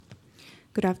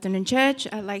Good afternoon, church.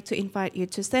 I'd like to invite you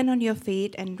to stand on your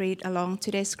feet and read along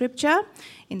today's scripture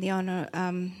in the honor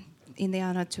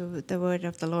to the word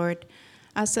of the Lord.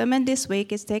 Our sermon this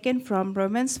week is taken from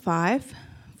Romans 5,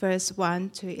 verse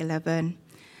 1 to 11.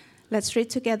 Let's read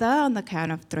together on the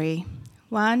count of 3.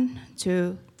 1,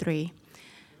 2, 3.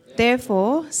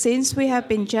 Therefore, since we have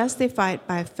been justified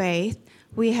by faith,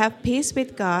 we have peace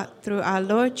with God through our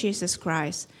Lord Jesus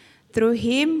Christ. Through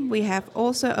him we have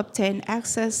also obtained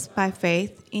access by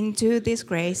faith into this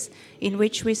grace in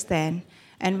which we stand,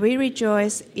 and we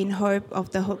rejoice in hope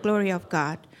of the glory of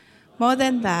God. More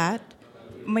than that,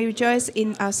 we rejoice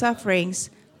in our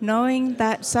sufferings, knowing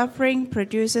that suffering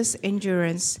produces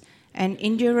endurance, and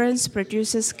endurance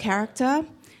produces character,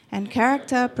 and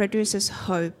character produces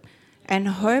hope. And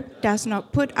hope does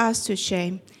not put us to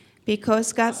shame,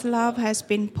 because God's love has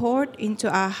been poured into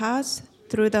our hearts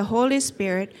through the Holy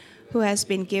Spirit who has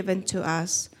been given to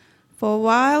us. For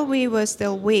while we were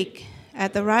still weak,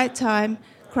 at the right time,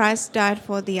 Christ died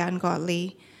for the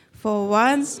ungodly. For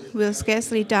once will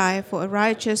scarcely die for a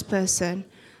righteous person,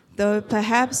 though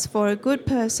perhaps for a good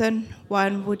person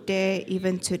one would dare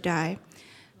even to die.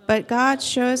 But God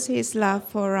shows his love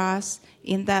for us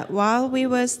in that while we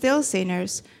were still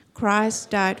sinners, Christ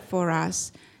died for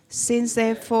us. Since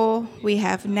therefore we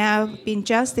have now been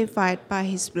justified by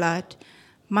his blood,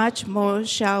 much more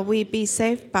shall we be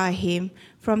saved by him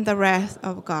from the wrath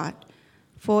of God.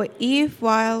 For if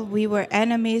while we were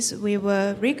enemies we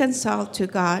were reconciled to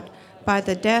God by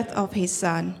the death of his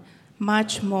Son,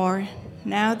 much more,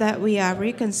 now that we are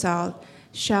reconciled,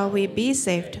 shall we be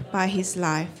saved by his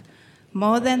life.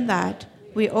 More than that,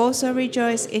 we also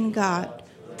rejoice in God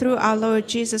through our Lord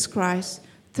Jesus Christ,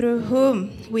 through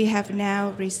whom we have now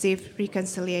received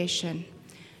reconciliation.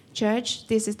 Church,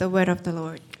 this is the word of the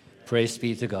Lord. Praise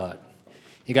be to God.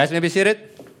 You guys may be seated.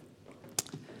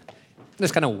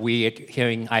 It's kind of weird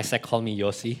hearing Isaac call me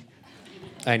Yossi.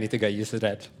 I need to get used to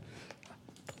that.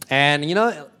 And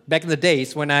back in the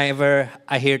days, whenever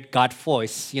I heard God's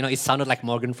voice, it sounded like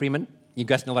Morgan Freeman. You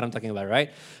guys know what I'm talking about,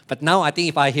 right? But now I think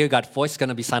if I hear God's voice, it's going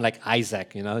to be sound like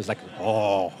Isaac. It's like,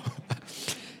 oh.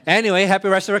 Anyway, happy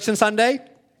Resurrection Sunday.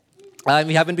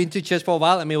 We haven't been to church for a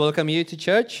while. Let me welcome you to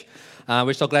church.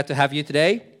 We're so glad to have you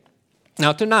today.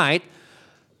 Now tonight,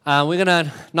 we're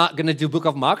not gonna do Book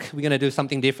of Mark. We're gonna do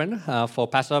something different for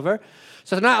Passover.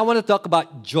 So tonight I want to talk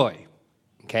about joy.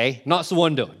 Okay, not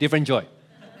Suwondo, different joy.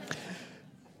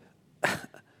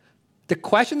 The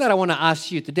question that I want to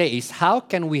ask you today is, how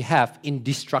can we have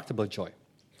indestructible joy?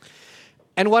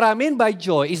 And what I mean by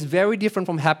joy is very different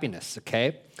from happiness.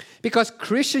 Okay, because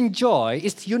Christian joy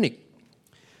is unique.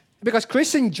 Because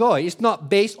Christian joy is not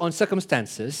based on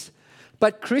circumstances.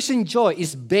 But Christian joy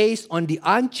is based on the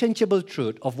unchangeable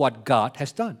truth of what God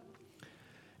has done.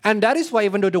 And that is why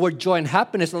even though the word joy and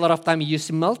happiness a lot of time used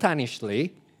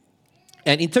simultaneously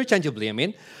and interchangeably,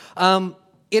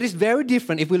 it is very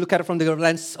different if we look at it from the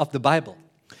lens of the Bible.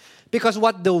 Because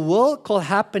what the world calls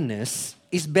happiness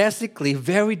is basically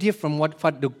very different from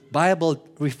what the Bible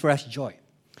refers joy.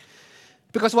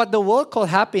 Because what the world calls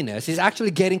happiness is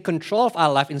actually getting control of our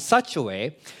life in such a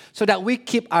way so that we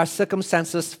keep our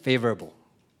circumstances favorable.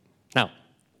 Now,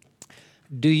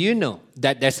 do you know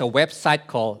that there's a website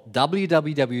called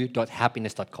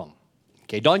www.happiness.com?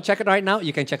 Okay, don't check it right now.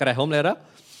 You can check it at home later.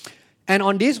 And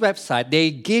on this website,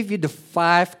 they give you the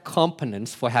 5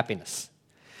 components for happiness.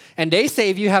 And they say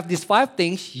if you have these 5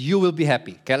 things, you will be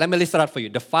happy. Okay, let me list it out for you.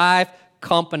 The 5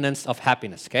 components of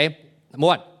happiness, okay? Number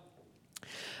 1.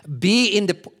 Be in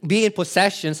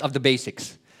possessions of the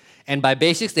basics. And by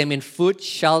basics, they mean food,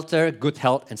 shelter, good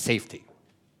health, and safety.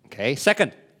 Okay.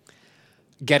 Second,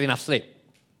 get enough sleep.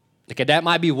 Okay, that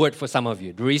might be a word for some of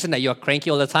you. The reason that you're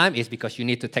cranky all the time is because you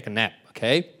need to take a nap.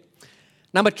 Okay.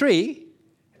 Number 3,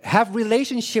 have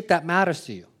relationship that matters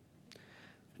to you.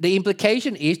 The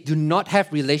implication is do not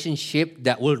have relationship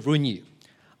that will ruin you.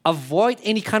 Avoid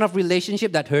any kind of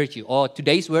relationship that hurts you. Or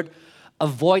today's word,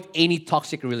 avoid any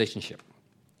toxic relationship.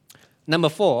 Number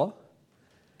 4,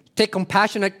 take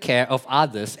compassionate care of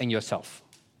others and yourself.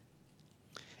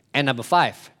 And number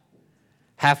 5,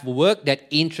 have work that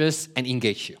interests and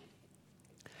engages you.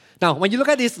 Now, when you look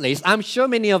at this list, I'm sure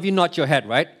many of you nod your head,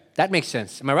 right? That makes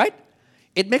sense. Am I right?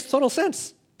 It makes total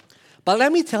sense. But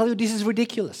let me tell you, this is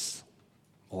ridiculous.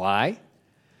 Why?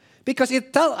 Because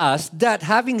it tells us that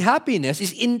having happiness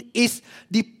is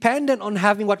dependent on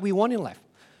having what we want in life.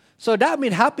 So that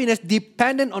means happiness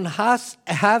dependent on us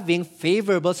having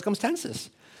favorable circumstances.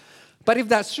 But if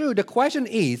that's true, the question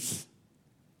is,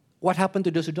 what happened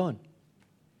to those who don't?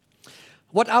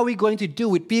 What are we going to do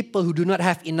with people who do not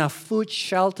have enough food,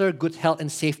 shelter, good health,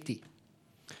 and safety?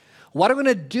 What are we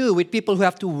going to do with people who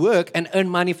have to work and earn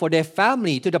money for their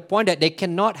family to the point that they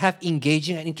cannot have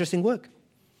engaging and interesting work?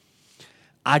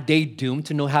 Are they doomed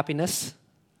to no happiness?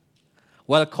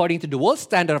 Well, according to the world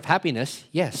standard of happiness,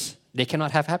 yes, they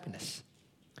cannot have happiness.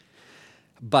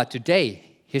 But today,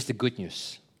 here's the good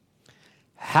news.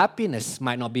 Happiness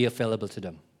might not be available to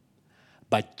them,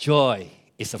 but joy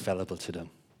is available to them.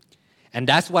 And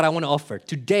that's what I want to offer.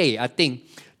 Today, I think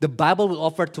the Bible will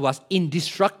offer to us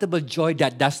indestructible joy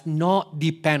that does not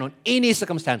depend on any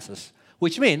circumstances,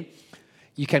 which means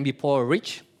you can be poor or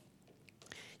rich,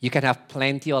 you can have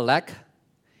plenty or lack,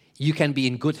 you can be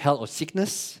in good health or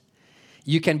sickness,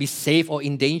 you can be safe or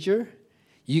in danger,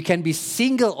 you can be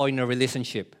single or in a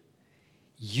relationship.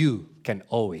 You can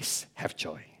always have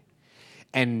joy.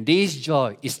 And this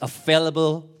joy is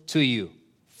available to you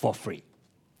for free.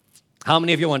 How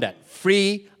many of you want that?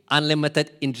 Free,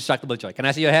 unlimited, indestructible joy. Can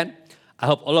I see your hand? I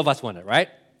hope all of us want it, right?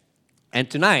 And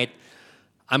tonight,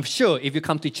 I'm sure if you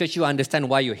come to church, you understand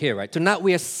why you're here, right? Tonight,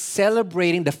 we are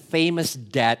celebrating the famous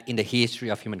death in the history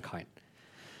of humankind.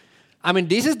 I mean,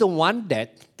 this is the one death,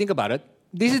 think about it,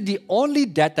 this is the only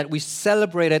death that we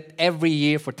celebrated every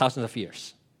year for thousands of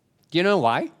years. Do you know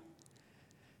why?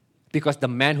 Because the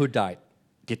man who died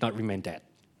did not remain dead.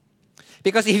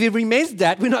 Because if he remains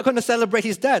dead, we're not going to celebrate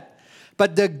his death.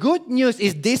 But the good news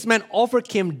is this man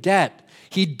overcame death.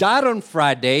 He died on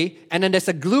Friday, and then there's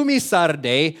a gloomy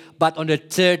Saturday, but on the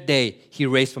third day, he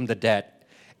raised from the dead.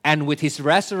 And with his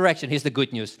resurrection, here's the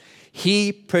good news.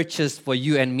 He purchased for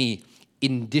you and me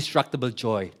indestructible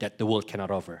joy that the world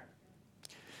cannot offer.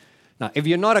 Now, if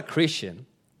you're not a Christian,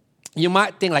 you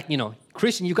might think like,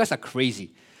 Christian, you guys are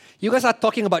crazy. You guys are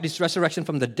talking about this resurrection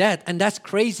from the dead, and that's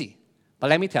crazy. But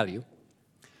let me tell you,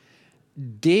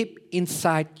 deep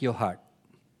inside your heart,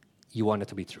 you want it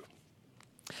to be true.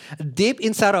 Deep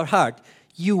inside our heart,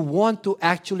 you want to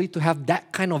actually to have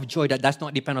that kind of joy that does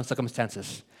not depend on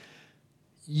circumstances.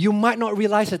 You might not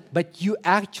realize it, but you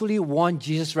actually want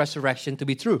Jesus' resurrection to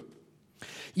be true.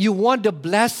 You want the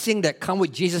blessing that comes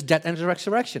with Jesus' death and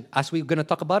resurrection, as we're going to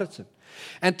talk about it soon.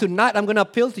 And tonight, I'm going to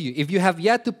appeal to you. If you have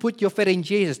yet to put your faith in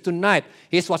Jesus, tonight,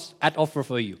 here's what's at offer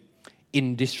for you.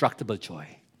 Indestructible joy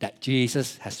that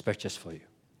Jesus has purchased for you.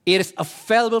 It is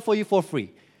available for you for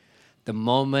free the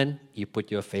moment you put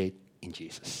your faith in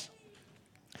Jesus.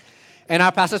 And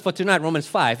our passage for tonight, Romans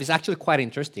 5, is actually quite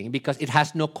interesting because it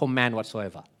has no command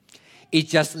whatsoever. It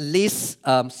just lists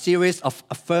a series of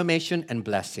affirmation and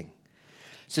blessing.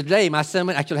 So today, my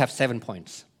sermon actually has 7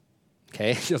 points.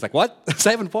 Okay, she was like, what?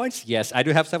 7 points? Yes, I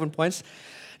do have 7 points.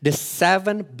 The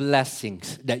 7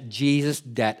 blessings that Jesus'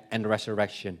 death and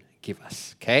resurrection give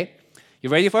us. Okay, you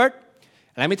ready for it?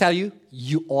 And let me tell you,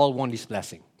 you all want this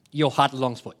blessing. Your heart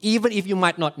longs for. Even if you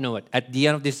might not know it, at the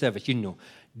end of this service, you know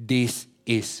this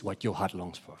is what your heart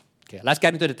longs for. Okay, let's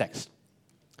get into the text.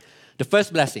 The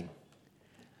first blessing,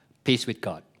 peace with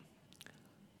God.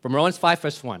 From Romans 5,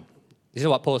 verse 1. This is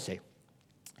what Paul says.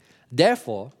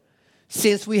 Therefore,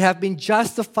 since we have been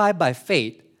justified by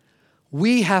faith,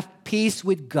 we have peace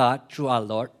with God through our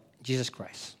Lord Jesus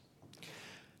Christ.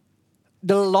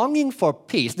 The longing for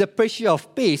peace, the pursuit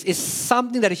of peace, is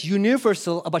something that is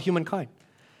universal about humankind.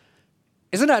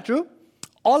 Isn't that true?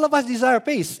 All of us desire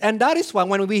peace. And that is why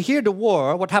when we hear the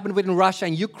war, what happened within Russia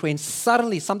and Ukraine,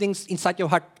 suddenly something inside your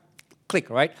heart click,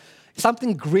 right?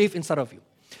 Something grieve inside of you.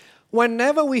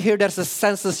 Whenever we hear there's a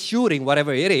senseless shooting,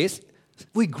 whatever it is,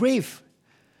 we grieve.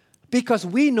 Because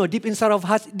we know deep inside of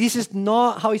us, this is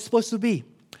not how it's supposed to be.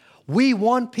 We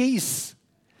want peace.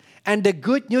 And the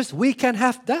good news, we can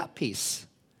have that peace.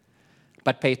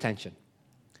 But pay attention.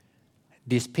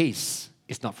 This peace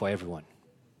is not for everyone.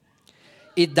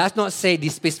 It does not say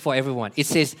this peace for everyone. It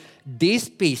says this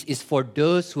peace is for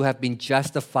those who have been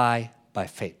justified by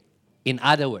faith. In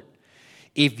other words,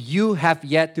 if you have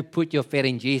yet to put your faith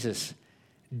in Jesus,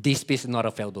 this peace is not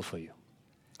available for you.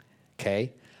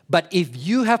 Okay? But if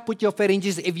you have put your faith in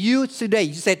Jesus, if you today,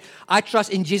 you said, I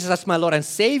trust in Jesus as my Lord and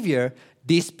Savior,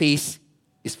 this peace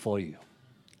is for you.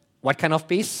 What kind of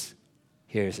peace?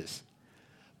 Here it is.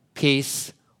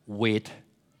 Peace with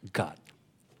God.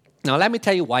 Now, let me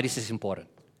tell you why this is important.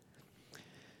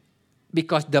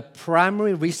 Because the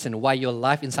primary reason why your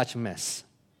life is in such a mess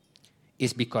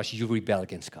is because you rebel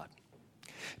against God.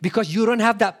 Because you don't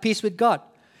have that peace with God.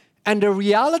 And the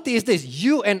reality is this,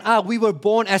 you and I, we were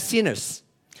born as sinners.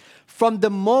 From the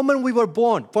moment we were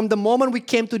born, from the moment we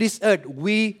came to this earth,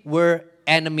 we were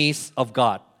enemies of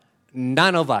God.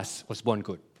 None of us was born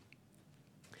good.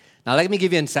 Now, let me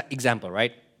give you an example,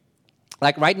 right?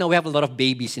 Like right now, we have a lot of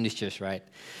babies in this church, right?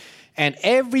 And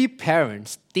every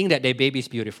parent think that their baby is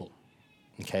beautiful,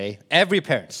 okay? Every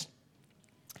parent.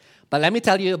 But let me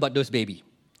tell you about those babies.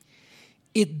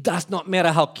 It does not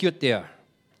matter how cute they are.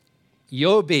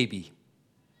 Your baby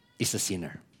is a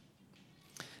sinner.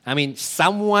 I mean,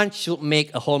 someone should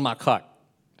make a Hallmark card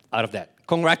out of that.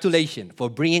 Congratulations for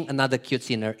bringing another cute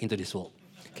sinner into this world.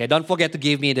 Okay, don't forget to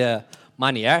give me the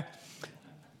money, yeah?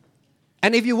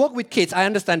 And if you work with kids, I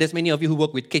understand there's many of you who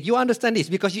work with kids. You understand this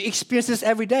because you experience this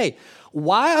every day.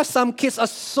 Why are some kids are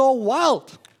so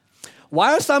wild?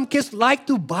 Why are some kids like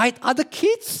to bite other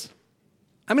kids?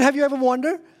 I mean, have you ever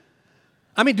wondered?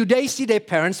 I mean, do they see their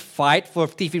parents fight for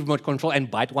TV remote control and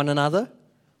bite one another?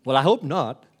 Well, I hope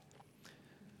not.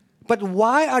 But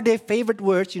why are their favorite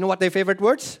words? You know what their favorite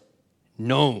words?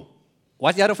 No.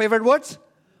 What's the other favorite words?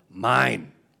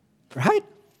 Mine. Right?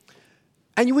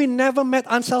 And we never met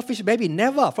unselfish baby.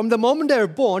 Never. From the moment they're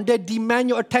born, they demand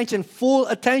your attention, full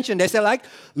attention. They say like,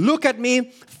 look at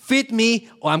me, feed me,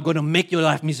 or I'm going to make your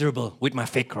life miserable with my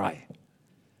fake cry.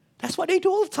 That's what they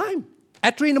do all the time.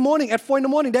 At 3 in the morning, at 4 in the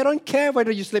morning, they don't care whether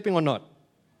you're sleeping or not.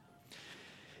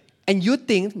 And you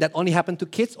think that only happened to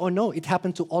kids? Or no, it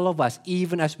happened to all of us,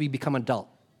 even as we become adult.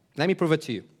 Let me prove it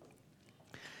to you.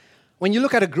 When you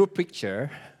look at a group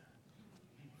picture,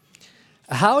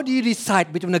 how do you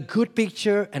decide between a good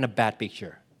picture and a bad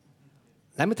picture?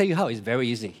 Let me tell you how. It's very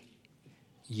easy.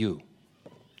 You.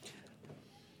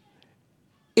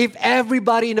 If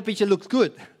everybody in the picture looks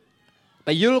good,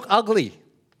 but you look ugly,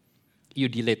 you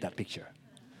delete that picture.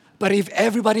 But if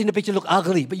everybody in the picture look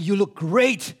ugly, but you look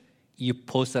great, you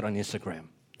post it on Instagram.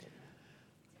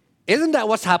 Isn't that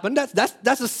what's happened? That's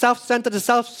the self-centered,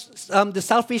 the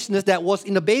selfishness that was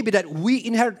in the baby that we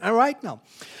inherit right now.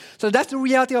 So that's the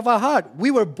reality of our heart. We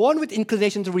were born with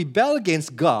inclination to rebel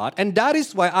against God, and that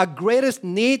is why our greatest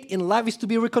need in life is to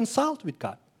be reconciled with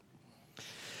God.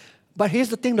 But here's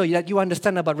the thing, though, that you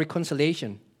understand about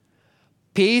reconciliation.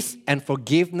 Peace and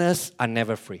forgiveness are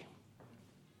never free.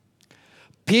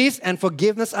 Peace and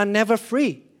forgiveness are never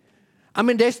free. I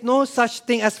mean, there's no such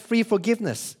thing as free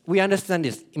forgiveness. We understand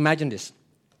this. Imagine this.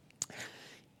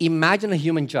 Imagine a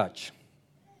human judge,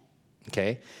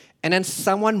 okay? And then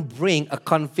someone bring a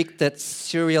convicted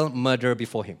serial murderer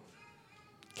before him,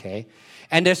 okay?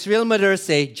 And the serial murderer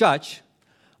say, Judge,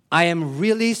 I am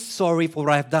really sorry for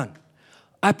what I've done.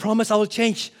 I promise I will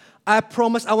change. I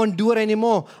promise I won't do it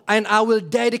anymore. And I will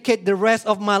dedicate the rest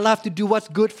of my life to do what's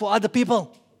good for other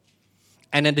people.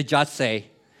 And then the judge say,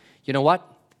 you know what?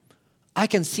 I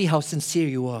can see how sincere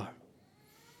you are.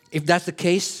 If that's the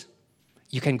case,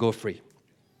 you can go free.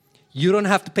 You don't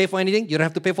have to pay for anything. You don't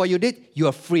have to pay for what you did. You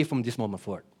are free from this moment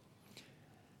forward.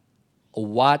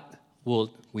 What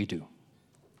will we do?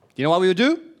 You know what we will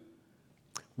do?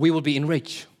 We will be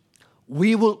enraged.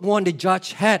 We will want the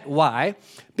judge's head. Why?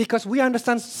 Because we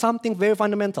understand something very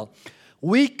fundamental.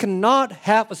 We cannot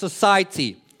have a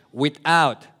society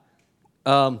without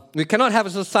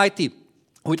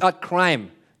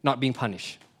crime not being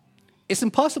punished. It's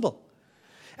impossible.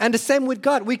 And the same with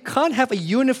God. We can't have a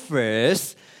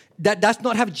universe that does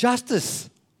not have justice.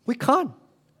 We can't.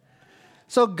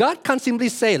 So God can't simply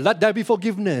say, let there be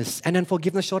forgiveness, and then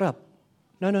forgiveness showed up.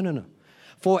 No.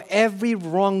 For every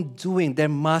wrongdoing, there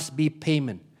must be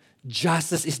payment.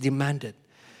 Justice is demanded.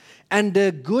 And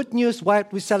the good news,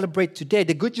 what we celebrate today,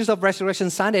 the good news of Resurrection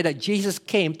Sunday, that Jesus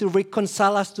came to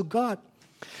reconcile us to God.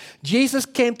 Jesus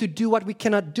came to do what we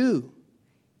cannot do.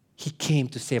 He came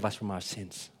to save us from our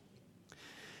sins.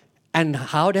 And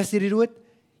how does he do it?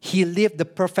 He lived the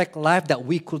perfect life that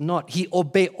we could not. He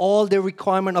obeyed all the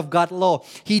requirements of God's law.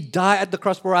 He died at the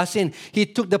cross for our sin. He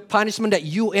took the punishment that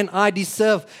you and I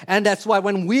deserve. And that's why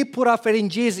when we put our faith in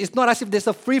Jesus, it's not as if there's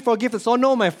a free forgiveness. Oh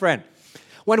no, my friend.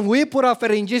 When we put our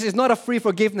faith in Jesus, it's not a free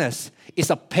forgiveness.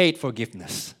 It's a paid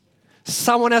forgiveness.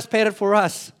 Someone has paid it for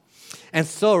us. And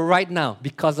so right now,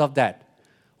 because of that,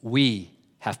 we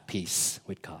have peace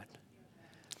with God.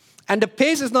 And the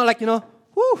peace is not like,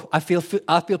 I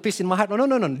feel peace in my heart.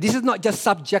 No. This is not just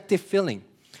subjective feeling.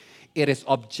 It is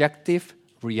objective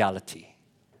reality.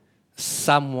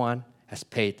 Someone has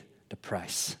paid the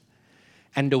price.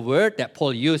 And the word that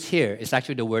Paul used here is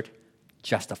actually the word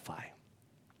justify.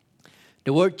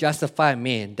 The word justify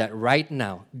means that right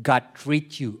now, God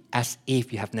treats you as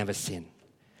if you have never sinned.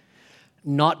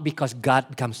 Not because God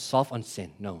becomes soft on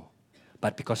sin, no.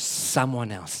 But because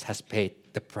someone else has paid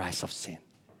the price of sin.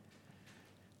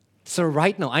 So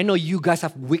right now, I know you guys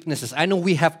have weaknesses. I know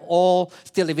we have all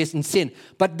still live in sin.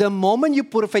 But the moment you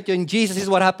put faith in Jesus, this is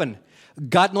what happened.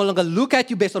 God no longer look at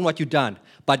you based on what you've done,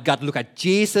 but God look at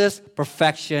Jesus'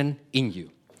 perfection in you.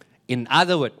 In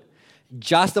other words,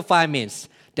 justify means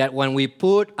that when we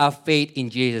put our faith in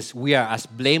Jesus, we are as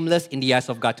blameless in the eyes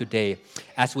of God today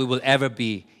as we will ever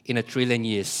be in 1 trillion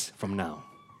years from now.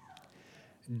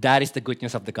 That is the good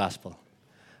news of the gospel.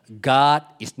 God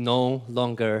is no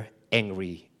longer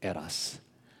angry at us.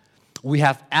 We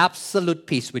have absolute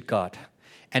peace with God.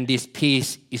 And this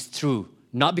peace is true,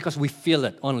 not because we feel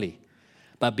it only,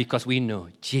 but because we know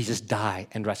Jesus died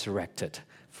and resurrected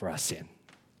for our sin.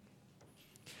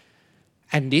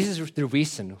 And this is the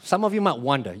reason. Some of you might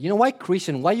wonder, why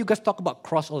Christian, why you guys talk about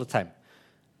cross all the time?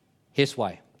 Here's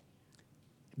why.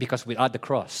 Because without the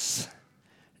cross,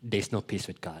 there's no peace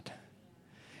with God.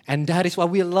 And that is why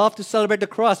we love to celebrate the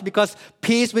cross, because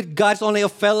peace with God is only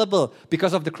available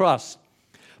because of the cross.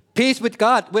 Peace with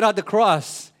God without the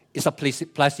cross is a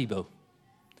placebo.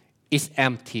 It's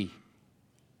empty.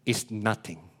 It's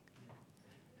nothing.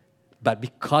 But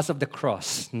because of the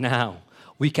cross, now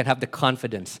we can have the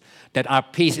confidence that our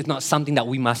peace is not something that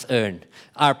we must earn.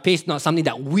 Our peace is not something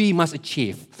that we must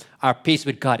achieve. Our peace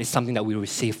with God is something that we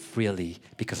receive freely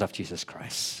because of Jesus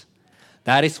Christ.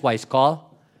 That is why it's called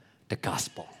the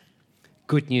gospel.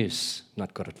 Good news,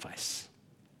 not good advice.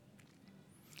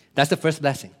 That's the first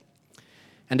blessing.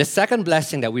 And the second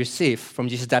blessing that we receive from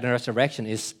Jesus' death and resurrection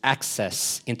is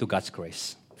access into God's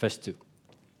grace. Verse 2.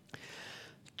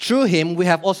 Through him, we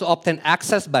have also obtained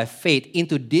access by faith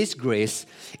into this grace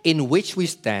in which we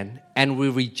stand, and we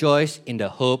rejoice in the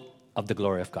hope of the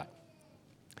glory of God.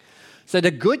 So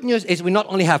the good news is we not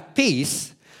only have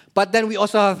peace, but then we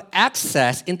also have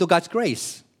access into God's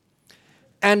grace.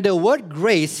 And the word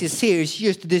grace is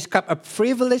used to describe a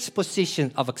privileged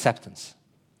position of acceptance.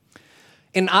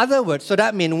 In other words, so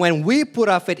that means when we put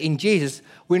our faith in Jesus,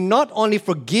 we're not only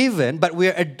forgiven, but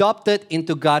we're adopted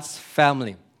into God's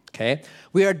family. Okay?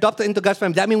 We are adopted into God's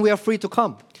family. That means we are free to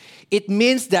come. It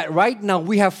means that right now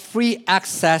we have free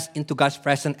access into God's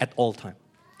presence at all times.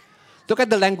 Look at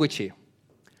the language here.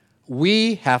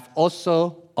 We have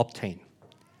also obtained.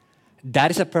 That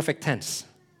is a perfect tense,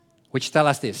 which tells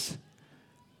us this.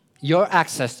 Your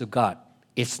access to God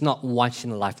is not once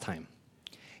in a lifetime.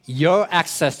 Your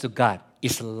access to God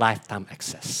is lifetime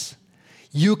access.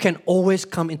 You can always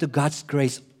come into God's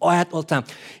grace at all times.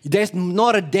 There's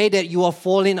not a day that you are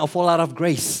fall in or fall out of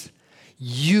grace.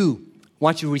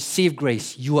 Once you receive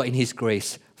grace, you are in His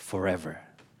grace forever.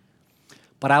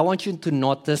 But I want you to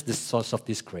notice the source of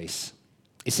this grace.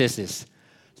 It says this,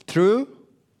 through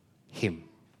Him.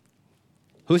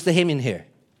 Who's the Him in here?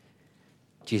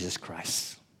 Jesus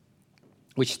Christ.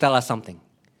 Which tells us something.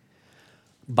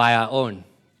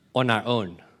 On our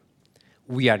own,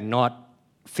 we are not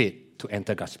fit to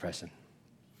enter God's presence.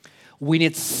 We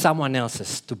need someone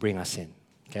else's to bring us in.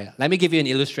 Okay? Let me give you an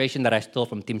illustration that I stole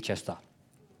from Tim Chester.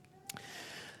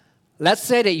 Let's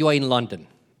say that you are in London,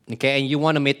 okay, and you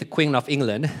want to meet the Queen of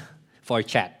England for a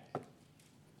chat.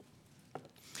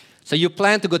 So you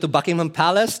plan to go to Buckingham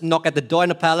Palace, knock at the door in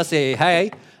the palace, say,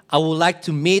 hey, I would like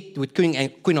to meet with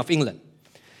Queen of England.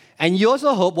 And you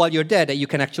also hope while you're there that you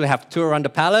can actually have a tour around the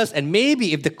palace, and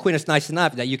maybe if the queen is nice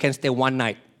enough, that you can stay one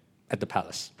night at the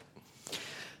palace.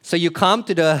 So you come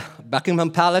to the Buckingham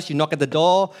Palace, you knock at the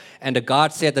door, and the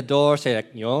guard say at the door,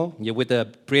 you're with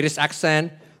a British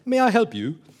accent, may I help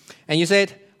you? And you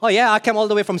said, oh yeah, I came all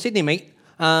the way from Sydney, mate,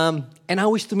 and I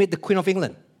wish to meet the Queen of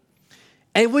England.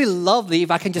 And it would be lovely if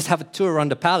I can just have a tour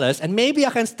around the palace, and maybe I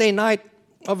can stay a night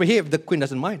over here if the queen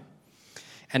doesn't mind.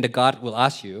 And the guard will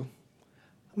ask you,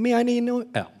 may I know?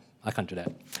 Oh, I can't do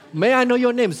that. May I know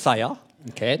your name, sire?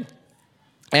 Okay.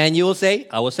 And you will say,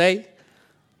 I will say,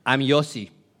 I'm Yossi,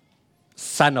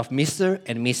 son of Mr.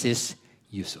 and Mrs.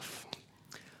 Yusuf.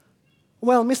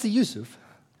 Well, Mr. Yusuf,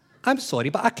 I'm sorry,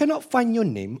 but I cannot find your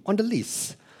name on the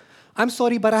list. I'm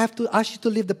sorry, but I have to ask you to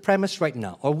leave the premise right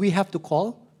now, or we have to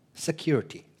call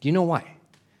security. Do you know why?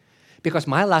 Because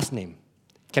my last name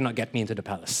cannot get me into the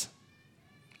palace.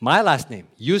 My last name,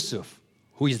 Yusuf,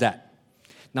 who is that?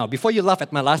 Now, before you laugh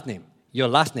at my last name, your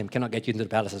last name cannot get you into the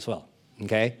palace as well,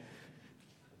 okay?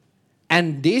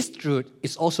 And this truth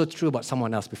is also true about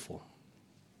someone else before.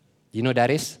 You know who that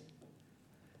is?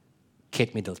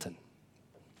 Kate Middleton.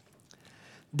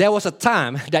 There was a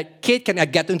time that Kate can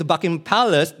get into Buckingham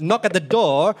Palace, knock at the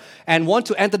door, and want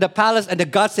to enter the palace, and the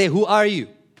guards say, who are you?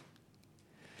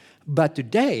 But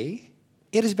today,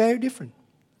 it is very different.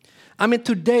 I mean,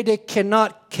 today they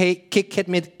cannot kick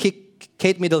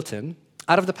Kate Middleton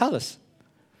out of the palace.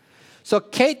 So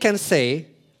Kate can say,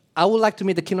 I would like to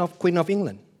meet the Queen of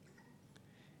England.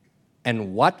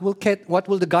 And what will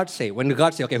the guard say? When the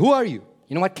guard say, okay, who are you?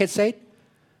 You know what Kate said?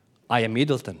 I am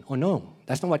Middleton. Oh no,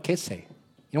 that's not what Kate say.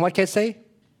 You know what Kate say?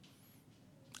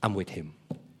 I'm with him.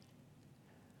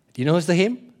 Do you know who's the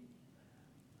him?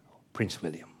 Prince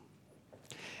William.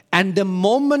 And the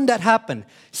moment that happened,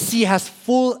 she has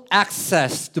full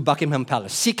access to Buckingham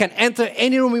Palace. She can enter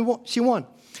any room she wants.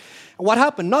 What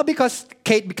happened? Not because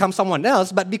Kate becomes someone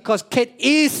else, but because Kate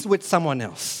is with someone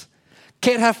else.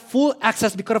 Kate has full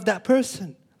access because of that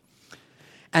person.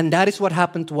 And that is what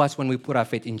happened to us when we put our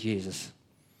faith in Jesus.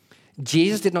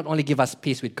 Jesus did not only give us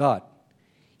peace with God,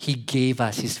 He gave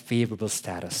us His favorable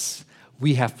status.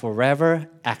 We have forever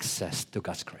access to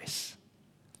God's grace.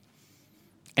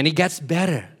 And it gets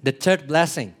better. The third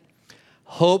blessing,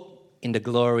 hope in the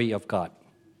glory of God.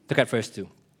 Look at verse 2.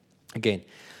 Again,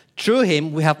 through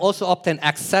Him we have also obtained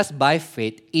access by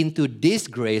faith into this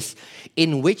grace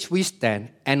in which we stand,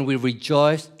 and we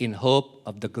rejoice in hope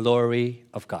of the glory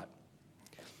of God.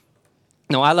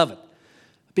 Now, I love it.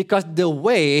 Because the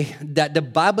way that the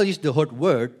Bible uses the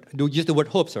word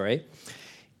hope,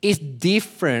 is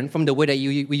different from the way that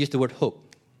we use the word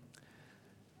hope.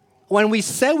 When we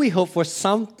say we hope for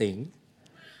something,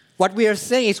 what we are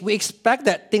saying is we expect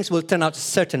that things will turn out a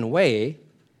certain way,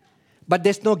 but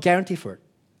there's no guarantee for it,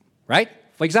 right?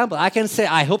 For example, I can say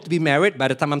I hope to be married by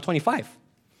the time I'm 25.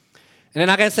 And then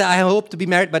I can say I hope to be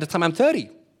married by the time I'm 30.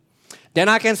 Then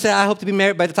I can say I hope to be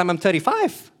married by the time I'm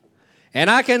 35. And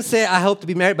I can say I hope to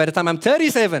be married by the time I'm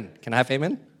 37. Can I have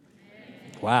amen?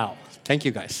 Wow. Thank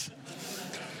you, guys.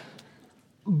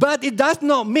 But it does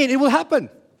not mean it will happen.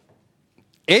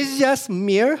 It's just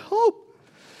mere hope.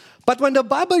 But when the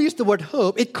Bible uses the word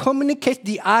hope, it communicates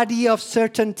the idea of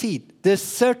certainty, the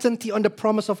certainty on the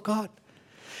promise of God.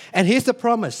 And here's the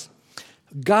promise.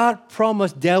 God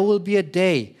promised there will be a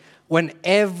day when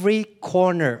every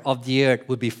corner of the earth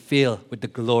will be filled with the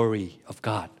glory of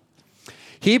God.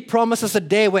 He promises a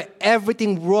day where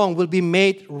everything wrong will be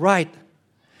made right.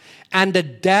 And the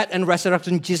death and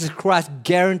resurrection of Jesus Christ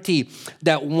guarantee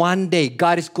that one day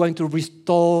God is going to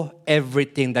restore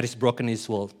everything that is broken in this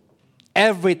world.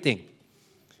 Everything,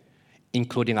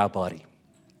 including our body.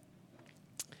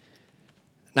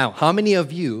 Now, how many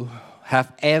of you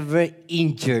have ever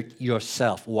injured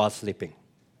yourself while sleeping?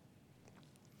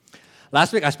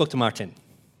 Last week I spoke to Martin.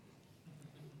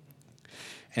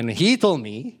 And he told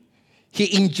me he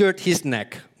injured his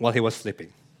neck while he was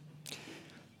sleeping.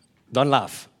 Don't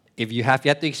laugh. If you have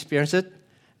yet to experience it,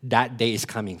 that day is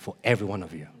coming for every one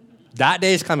of you. That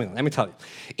day is coming, let me tell you.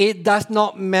 It does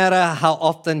not matter how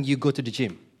often you go to the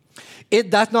gym. It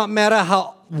does not matter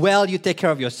how well you take care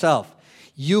of yourself.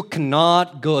 You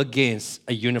cannot go against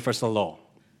a universal law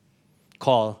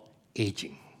called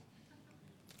aging.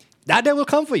 That day will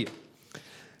come for you.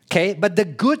 Okay, but the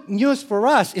good news for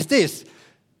us is this.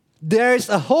 There is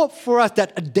a hope for us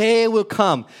that a day will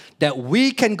come that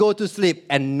we can go to sleep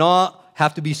and not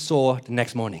have to be sore the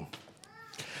next morning.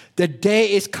 The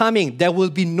day is coming. There will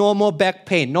be no more back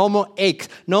pain, no more aches,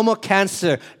 no more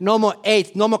cancer, no more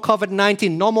AIDS, no more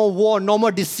COVID-19, no more war, no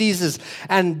more diseases.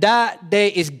 And that day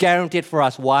is guaranteed for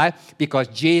us. Why? Because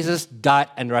Jesus died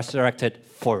and resurrected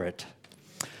for it.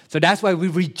 So that's why we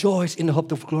rejoice in the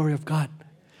hope of the glory of God.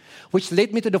 Which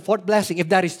led me to the fourth blessing. If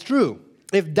that is true,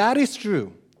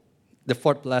 the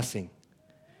fourth blessing,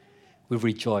 we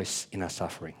rejoice in our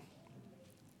suffering.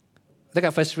 Look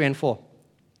at verse 3 and 4.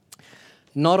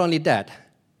 Not only that,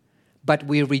 but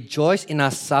we rejoice in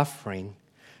our suffering,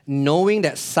 knowing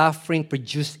that suffering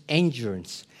produces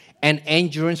endurance, and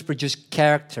endurance produces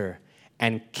character,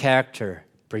 and character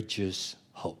produces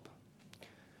hope.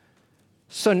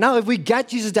 So now if we get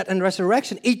Jesus' death and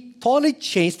resurrection, it totally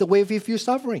changed the way we view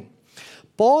suffering.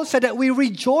 Paul said that we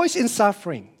rejoice in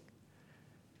suffering.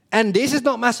 And this is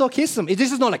not masochism.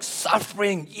 This is not like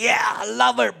suffering. Yeah, I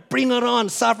love it. Bring it on.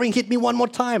 Suffering, hit me one more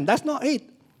time. That's not it.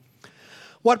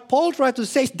 What Paul tried to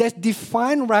say is there's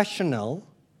divine rationale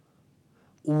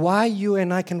why you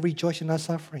and I can rejoice in our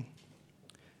suffering.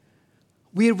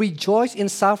 We rejoice in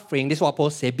suffering, this is what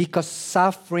Paul said, because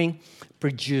suffering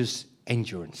produces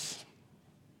endurance.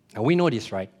 Now we know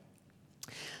this, right?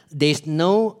 There's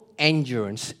no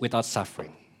endurance without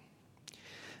suffering.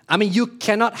 I mean, you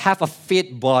cannot have a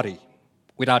fit body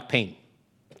without pain.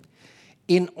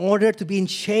 In order to be in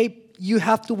shape, you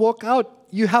have to work out.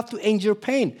 You have to endure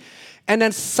pain. And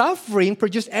then suffering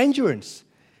produces endurance.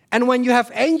 And when you have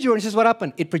endurance, this is what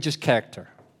happens. It produces character.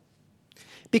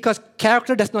 Because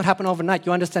character does not happen overnight.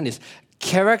 You understand this?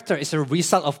 Character is a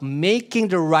result of making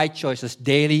the right choices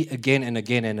daily, again and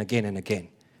again and again and again.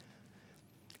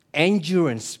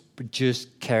 Endurance produces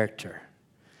character.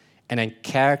 And then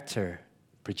character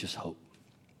produces hope.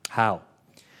 How?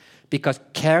 Because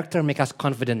character makes us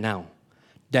confident now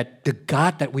that the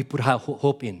God that we put our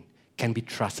hope in can be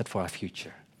trusted for our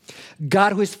future.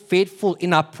 God who is faithful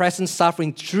in our present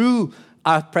suffering, through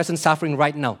our present suffering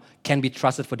right now, can be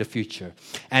trusted for the future.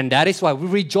 And that is why we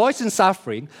rejoice in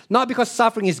suffering, not because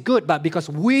suffering is good, but because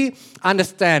we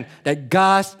understand that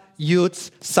God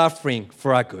uses suffering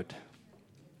for our good.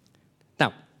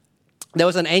 There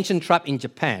was an ancient tribe in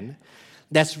Japan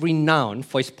that's renowned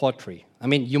for its pottery. I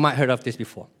mean, you might have heard of this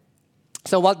before.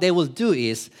 So what they will do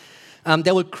is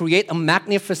they will create a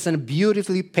magnificent,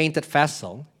 beautifully painted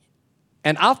vessel.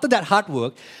 And after that hard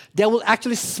work, they will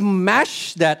actually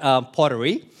smash that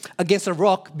pottery against a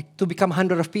rock to become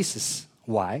 100 of pieces.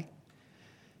 Why?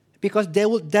 Because they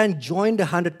will then join the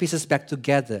 100 pieces back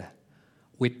together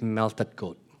with melted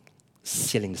gold,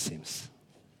 sealing the seams.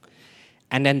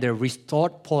 And then the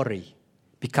restored pottery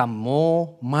become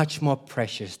much more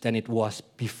precious than it was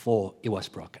before it was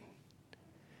broken.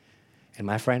 And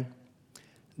my friend,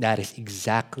 that is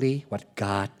exactly what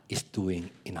God is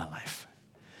doing in our life.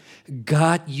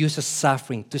 God uses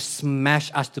suffering to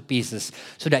smash us to pieces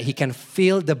so that He can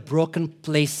fill the broken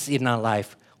place in our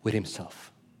life with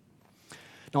Himself.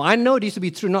 Now, I know this to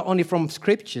be true not only from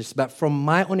scriptures, but from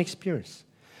my own experience.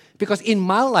 Because in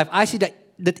my life, I see that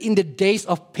in the days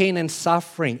of pain and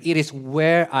suffering, it is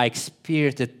where I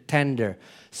experience the tender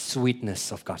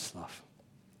sweetness of God's love.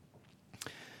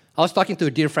 I was talking to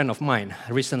a dear friend of mine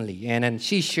recently, and then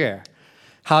she shared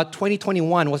how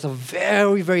 2021 was a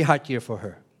very, very hard year for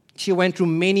her. She went through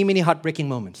many, many heartbreaking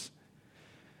moments.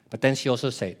 But then she also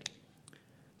said,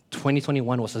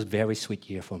 2021 was a very sweet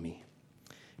year for me.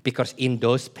 Because in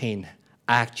those pain,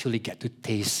 I actually get to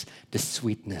taste the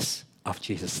sweetness of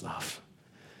Jesus' love.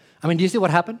 I mean, do you see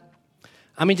what happened?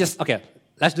 I mean,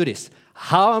 let's do this.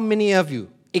 How many of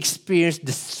you experienced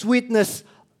the sweetness,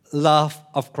 love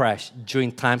of Christ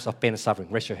during times of pain and suffering?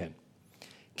 Raise your hand.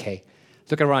 Okay,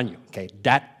 look around you. Okay,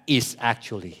 that is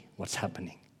actually what's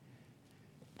happening.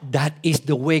 That is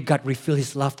the way God revealed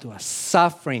His love to us.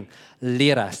 Suffering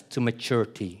led us to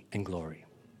maturity and glory.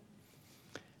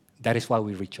 That is why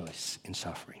we rejoice in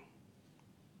suffering.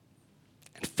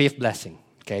 And fifth blessing,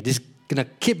 okay, this is going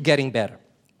to keep getting better.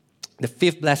 The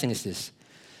fifth blessing is this,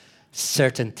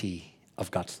 certainty of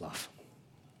God's love.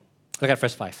 Look at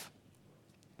verse 5.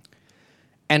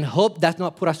 And hope does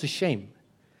not put us to shame,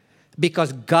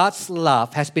 because God's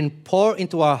love has been poured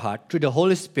into our heart through the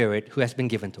Holy Spirit who has been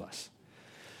given to us.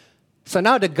 So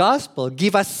now the gospel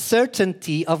gives us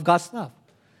certainty of God's love.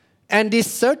 And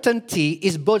this certainty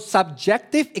is both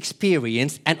subjective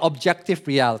experience and objective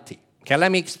reality. Okay,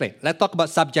 let me explain. Let's talk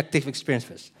about subjective experience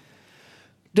first.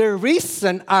 The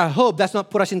reason our hope does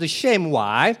not put us into shame,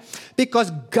 why?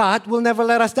 Because God will never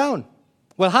let us down.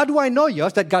 Well, how do I know,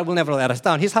 yours, that God will never let us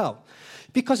down? Here's how.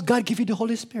 Because God gave you the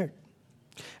Holy Spirit.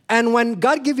 And when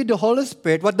God gives you the Holy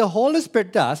Spirit, what the Holy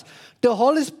Spirit does, the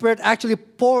Holy Spirit actually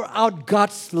pours out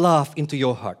God's love into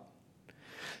your heart.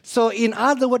 So in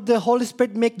other words, the Holy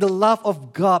Spirit make the love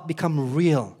of God become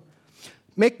real.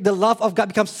 Make the love of God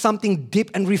become something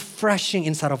deep and refreshing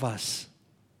inside of us.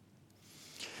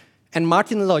 And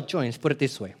Martin Lloyd-Jones put it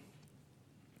this way.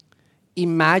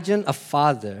 Imagine a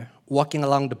father walking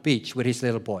along the beach with his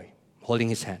little boy, holding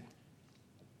his hand.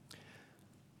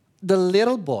 The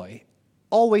little boy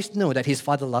always knew that his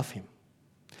father loved him.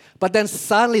 But then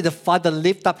suddenly the father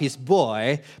lift up his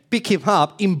boy, pick him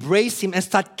up, embrace him, and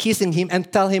start kissing him and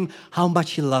tell him how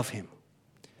much he loved him.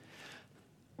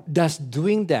 Does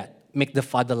doing that make the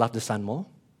father love the son more?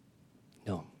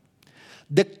 No.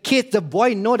 The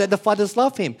boy know that the fathers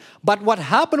love him. But what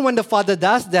happened when the father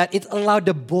does that, it allowed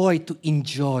the boy to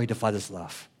enjoy the father's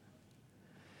love.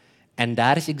 And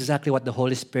that is exactly what the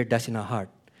Holy Spirit does in our heart.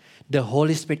 The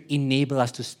Holy Spirit enables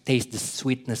us to taste the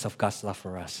sweetness of God's love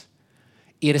for us.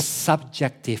 It is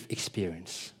subjective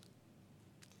experience.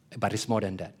 But it's more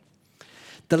than that.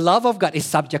 The love of God is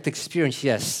subjective experience,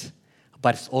 yes,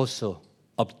 but it's also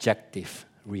objective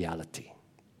reality.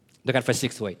 Look at verse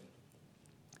 6 to 8.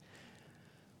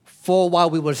 For while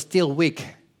we were still weak,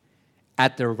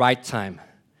 at the right time,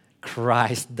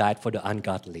 Christ died for the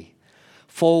ungodly.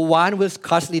 For one will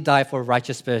scarcely die for a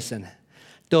righteous person,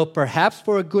 though perhaps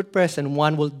for a good person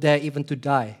one will dare even to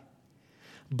die.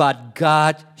 But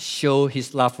God showed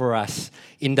His love for us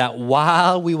in that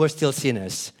while we were still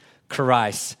sinners,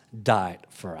 Christ died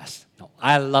for us. Now,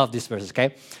 I love this verse,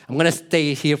 okay? I'm going to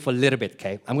stay here for a little bit,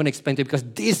 okay? I'm going to explain to you because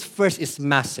this verse is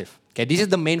massive, okay? This is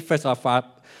the main verse of our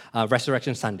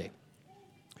Resurrection Sunday.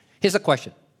 Here's a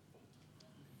question.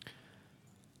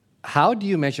 How do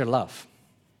you measure love?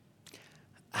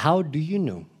 How do you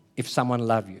know if someone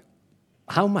loves you?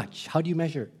 How much? How do you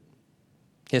measure it?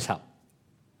 Here's how.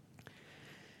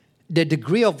 The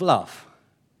degree of love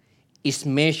is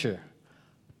measured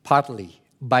partly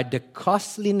by the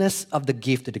costliness of the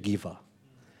gift to the giver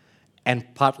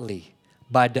and partly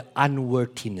by the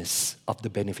unworthiness of the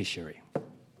beneficiary.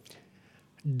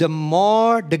 The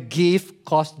more the gift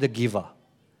costs the giver,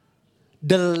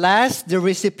 the less the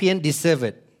recipient deserves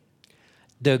it,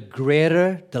 the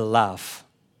greater the love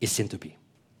is seen to be.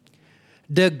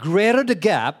 The greater the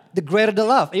gap, the greater the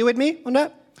love. Are you with me on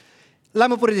that? Let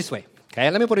me put it this way. Okay,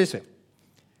 let me put it this way.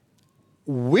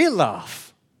 We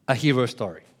love a hero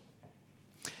story,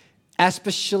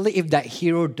 especially if that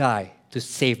hero died to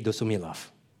save those whom we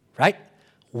love, right?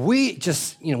 We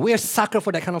just, we're a sucker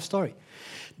for that kind of story.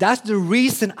 That's the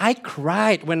reason I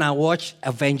cried when I watched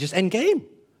Avengers Endgame.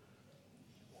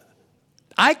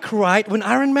 I cried when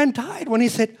Iron Man died, when he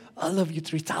said, I love you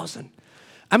 3,000.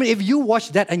 I mean, if you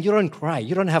watch that and you don't cry,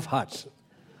 you don't have hearts.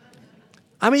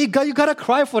 I mean, you got to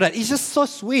cry for that. It's just so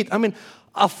sweet. I mean,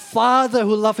 a father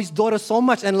who loves his daughter so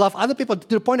much and loves other people to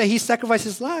the point that he sacrificed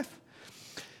his life.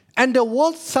 And the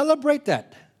world celebrate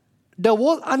that. The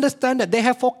world understand that. They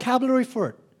have vocabulary for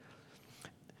it.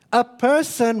 A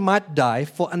person might die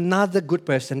for another good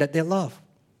person that they love.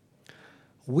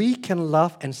 We can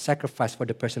love and sacrifice for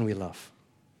the person we love.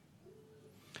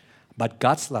 But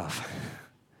God's love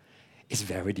is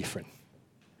very different.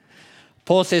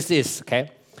 Paul says this,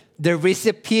 okay? The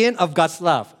recipient of God's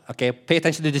love, okay? Pay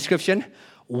attention to the description.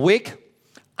 Weak,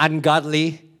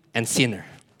 ungodly, and sinner.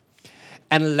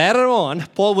 And later on,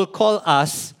 Paul will call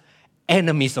us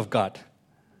enemies of God.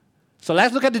 So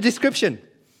let's look at the description.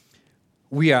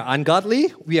 We are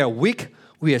ungodly, we are weak,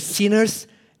 we are sinners,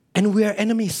 and we are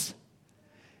enemies.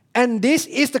 And this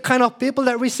is the kind of people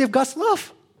that receive God's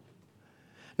love.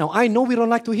 Now, I know we don't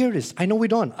like to hear this. I know we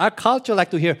don't. Our culture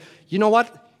like to hear, you know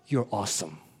what? You're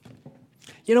awesome.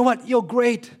 You know what? You're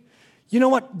great. You know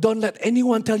what? Don't let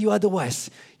anyone tell you otherwise.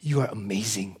 You are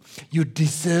amazing. You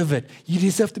deserve it. You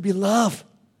deserve to be loved.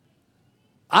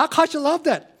 Our culture love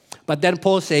that. But then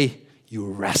Paul say, you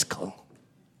rascal.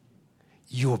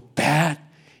 You're bad.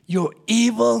 You're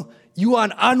evil. You are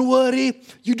unworthy.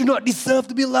 You do not deserve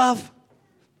to be loved.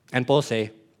 And Paul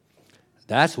say,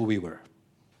 that's who we were.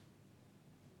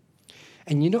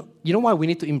 And you know why we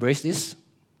need to embrace this?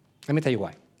 Let me tell you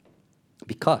why.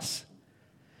 Because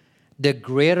the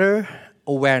greater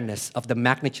awareness of the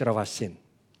magnitude of our sin,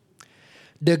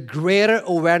 the greater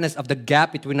awareness of the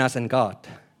gap between us and God,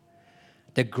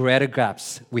 the greater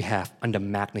grasp we have on the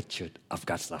magnitude of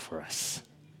God's love for us.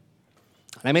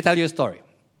 Let me tell you a story.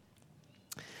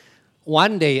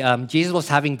 One day, Jesus was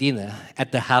having dinner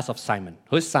at the house of Simon.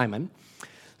 Who's Simon?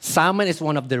 Simon is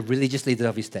one of the religious leaders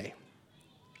of his day.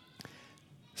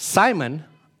 Simon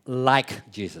liked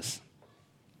Jesus.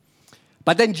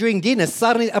 But then during dinner,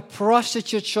 suddenly a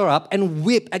prostitute showed up and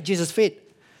wept at Jesus' feet.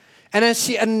 And then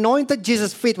she anointed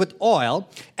Jesus' feet with oil,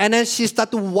 and then she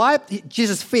started to wipe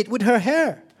Jesus' feet with her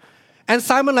hair. And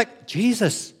Simon like,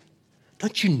 Jesus,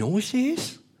 don't you know who she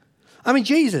is? I mean,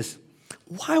 Jesus,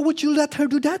 why would you let her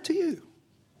do that to you?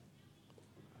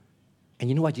 And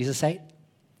you know what Jesus said?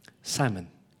 Simon,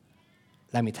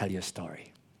 let me tell you a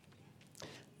story.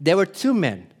 There were two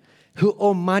men who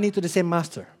owe money to the same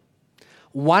master.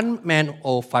 One man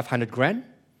owed 500 grand.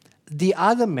 The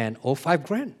other man owed 5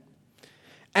 grand.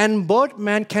 And both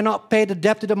men cannot pay the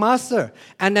debt to the master.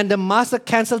 And then the master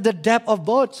canceled the debt of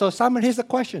both. So Simon, here's the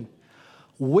question.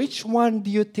 Which one do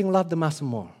you think loved the master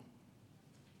more?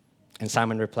 And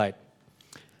Simon replied,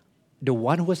 the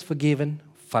one who was forgiven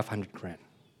 500 grand.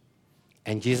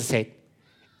 And Jesus said,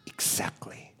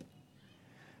 exactly.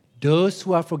 Those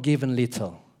who are forgiven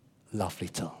little, love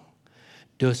little.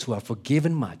 Those who are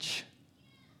forgiven much,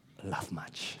 love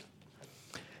much.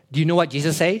 Do you know what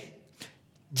Jesus said?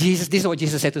 This is what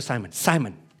Jesus said to Simon.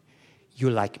 Simon, you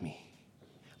like me.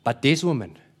 But this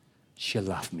woman, she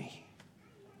loved me.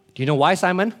 Do you know why,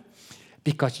 Simon?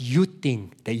 Because you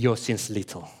think that your sin's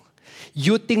little.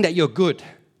 You think that you're good.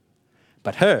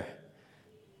 But her,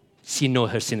 she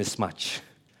knows her sin is much.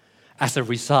 As a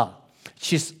result,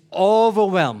 she's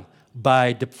overwhelmed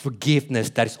by the forgiveness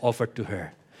that is offered to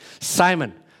her.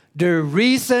 Simon, the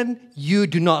reason you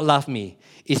do not love me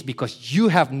is because you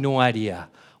have no idea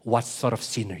what sort of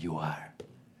sinner you are.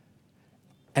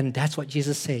 And that's what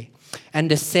Jesus said. And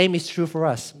the same is true for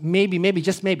us. Maybe,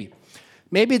 just maybe.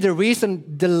 Maybe the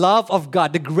reason the love of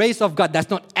God, the grace of God does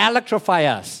not electrify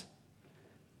us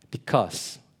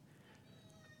because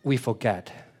we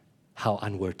forget how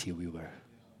unworthy we were.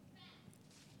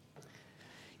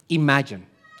 Imagine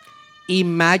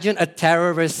a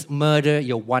terrorist murder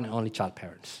your one and only child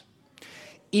parents.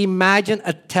 Imagine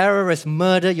a terrorist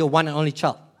murder your one and only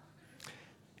child.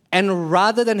 And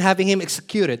rather than having him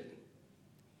executed,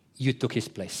 you took his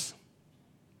place.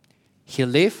 He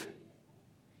lived,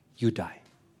 you die.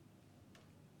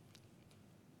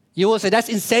 You will say, that's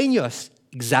insane, yours.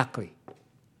 Exactly.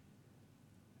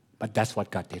 But that's what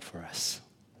God did for us.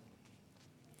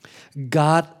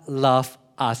 God loved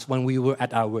us when we were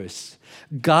at our worst.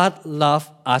 God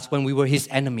loved us when we were His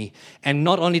enemy. And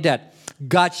not only that,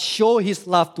 God showed his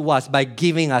love to us by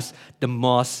giving us the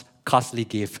most costly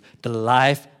gift, the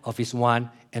life of his one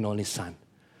and only Son.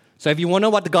 So if you want to know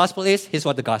what the gospel is, here's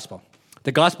what the gospel.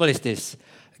 The gospel is this.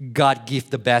 God gave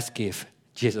the best gift,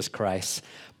 Jesus Christ,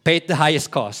 paid the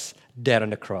highest cost there on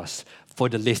the cross for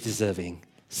the least deserving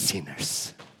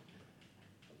sinners.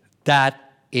 That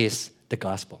is the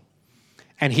gospel.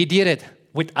 And he did it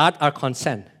without our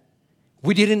consent.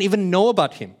 We didn't even know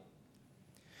about him.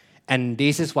 And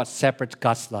this is what separates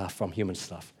God's love from human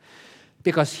love.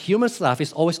 Because human love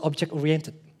is always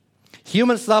object-oriented.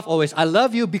 Human love always, I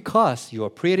love you because you're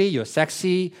pretty, you're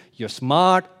sexy, you're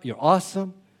smart, you're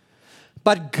awesome.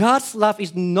 But God's love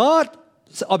is not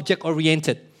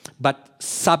object-oriented, but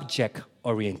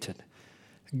subject-oriented.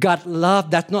 God's love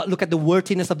does not look at the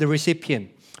worthiness of the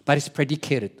recipient, but is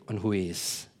predicated on who he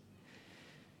is.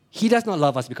 He does not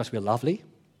love us because we're lovely.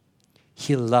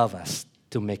 He loves us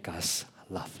to make us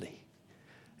lovely.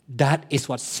 That is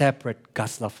what separates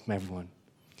God's love from everyone.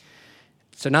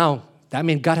 So now, that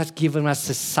means God has given us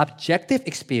a subjective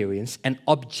experience and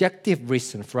objective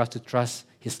reason for us to trust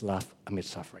his love amid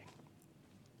suffering.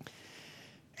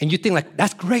 And you think like,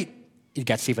 that's great. It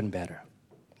gets even better.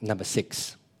 Number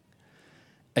 6,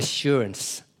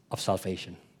 assurance of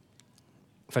salvation.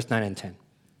 Verse 9 and 10.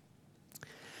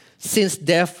 Since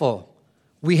therefore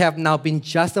we have now been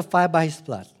justified by his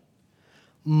blood,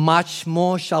 much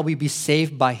more shall we be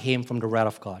saved by him from the wrath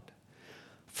of God.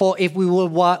 For if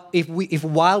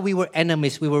while we were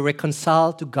enemies, we were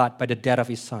reconciled to God by the death of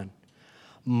his Son,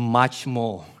 much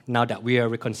more, now that we are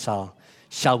reconciled,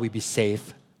 shall we be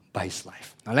saved by his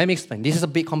life. Now let me explain. This is a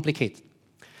bit complicated.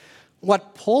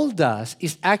 What Paul does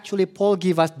is actually Paul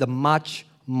gives us the much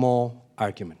more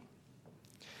argument.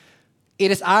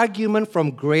 It is argument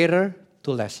from greater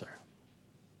to lesser.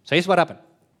 So here's what happened.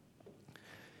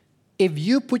 If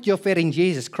you put your faith in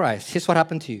Jesus Christ, here's what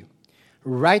happened to you.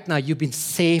 Right now, you've been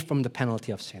saved from the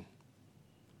penalty of sin.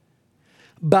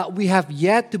 But we have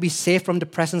yet to be saved from the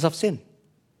presence of sin.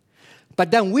 But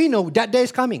then we know that day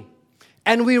is coming.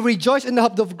 And we rejoice in the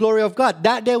hope of the glory of God.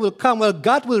 That day will come where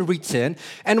God will return.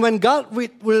 And when God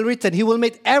will return, he will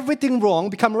make everything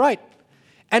wrong become right.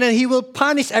 And then he will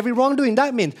punish every wrongdoing.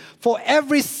 That means for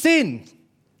every sin,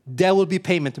 there will be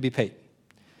payment to be paid.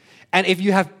 And if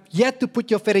you have yet to put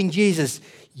your faith in Jesus,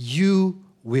 you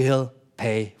will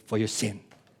pay for your sin.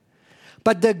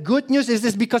 But the good news is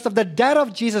this, because of the death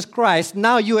of Jesus Christ,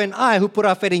 now you and I who put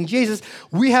our faith in Jesus,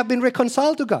 we have been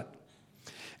reconciled to God.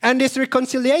 And this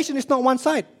reconciliation is not one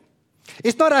side.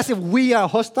 It's not as if we are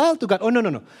hostile to God. Oh,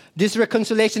 no. This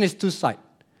reconciliation is two sides.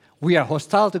 We are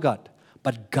hostile to God,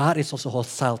 but God is also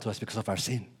hostile to us because of our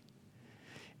sin.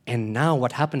 And now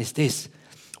what happened is this.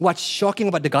 What's shocking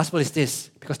about the gospel is this,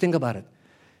 because think about it.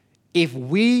 If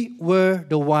we were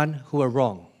the one who were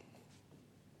wrong,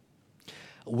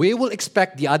 we will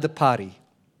expect the other party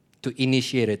to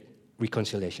initiate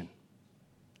reconciliation.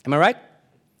 Am I right?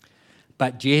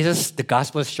 But Jesus, the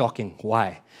gospel is shocking.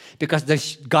 Why? Because the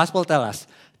gospel tells us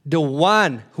the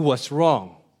one who was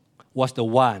wrong was the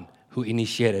one who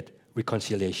initiated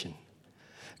reconciliation.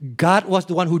 God was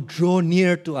the one who drew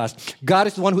near to us. God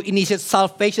is the one who initiated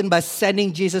salvation by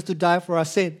sending Jesus to die for our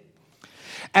sin.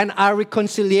 And our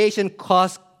reconciliation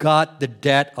cost God the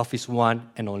death of his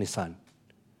one and only Son.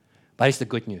 But it's the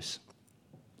good news.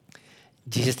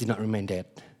 Jesus did not remain dead.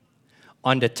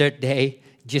 On the third day,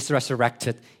 Jesus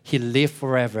resurrected. He lived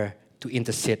forever to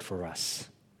intercede for us.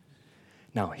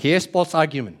 Now, here's Paul's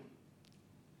argument.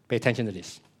 Pay attention to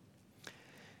this.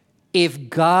 If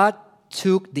God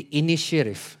took the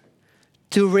initiative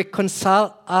to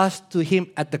reconcile us to him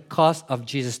at the cost of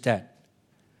Jesus' death,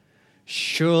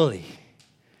 surely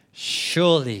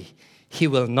he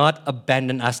will not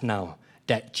abandon us now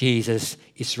that Jesus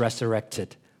is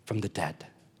resurrected from the dead.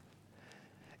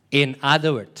 In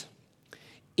other words,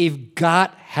 if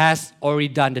God has already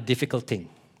done the difficult thing,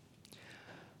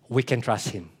 we can trust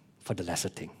him for the lesser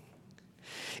thing.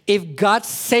 If God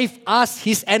saved us,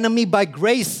 his enemy, by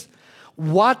grace,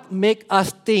 what makes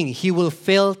us think he will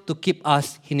fail to keep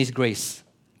us in his grace?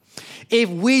 If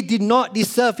we did not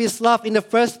deserve his love in the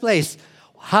first place,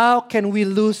 how can we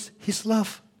lose his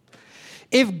love?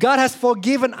 If God has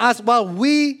forgiven us while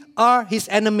we are his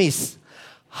enemies,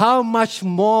 how much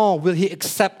more will he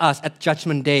accept us at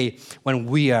Judgment Day when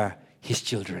we are his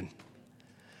children?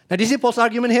 Now, do you see Paul's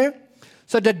argument here?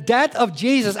 So the death of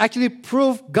Jesus actually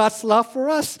proved God's love for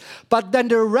us. But then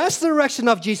the resurrection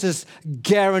of Jesus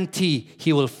guarantee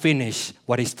he will finish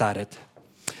what he started.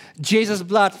 Jesus'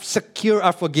 blood secure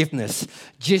our forgiveness.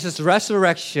 Jesus'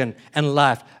 resurrection and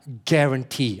life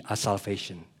guarantee our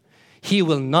salvation. He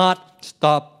will not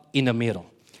stop in the middle.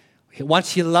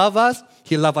 Once He loved us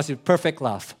with perfect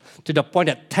love, to the point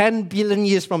that 10 billion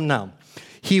years from now,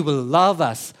 He will love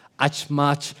us as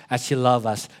much as He loved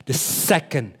us the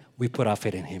second we put our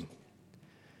faith in Him.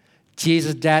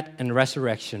 Jesus' death and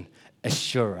resurrection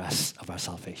assure us of our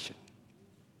salvation.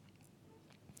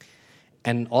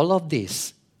 And all of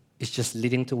this is just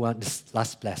leading to this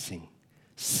last blessing,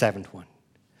 seventh one.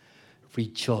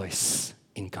 Rejoice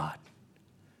in God.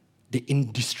 The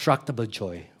indestructible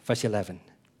joy, verse 11.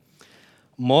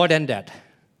 More than that,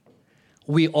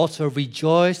 we also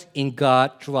rejoice in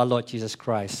God through our Lord Jesus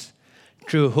Christ,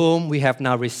 through whom we have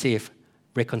now received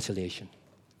reconciliation.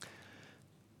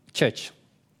 Church,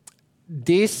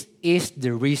 this is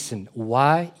the reason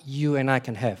why you and I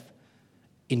can have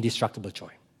indestructible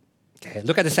joy. Okay,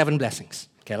 look at the 7 blessings.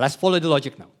 Okay, let's follow the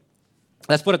logic now.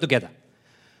 Let's put it together.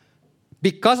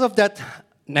 Because of that,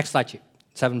 next slide,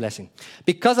 7 blessings.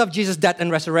 Because of Jesus' death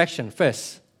and resurrection,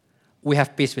 first, we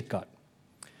have peace with God.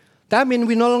 That means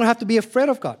we no longer have to be afraid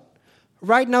of God.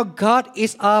 Right now, God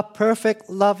is our perfect,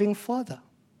 loving Father.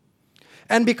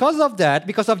 And because of that,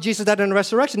 because of Jesus' death and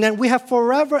resurrection, then we have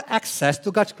forever access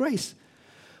to God's grace.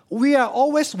 We are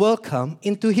always welcome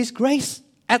into His grace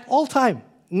at all time,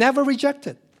 never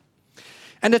rejected.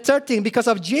 And the third thing, because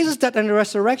of Jesus' death and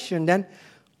resurrection, then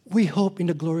we hope in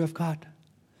the glory of God.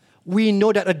 We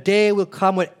know that a day will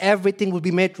come when everything will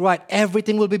be made right,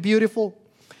 everything will be beautiful.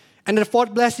 And the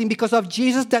fourth blessing, because of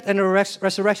Jesus' death and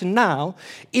resurrection, now,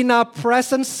 in our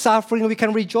present suffering, we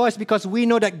can rejoice because we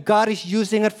know that God is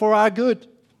using it for our good.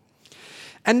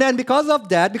 And then because of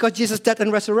that, because Jesus' death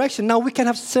and resurrection, now we can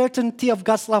have certainty of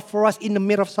God's love for us in the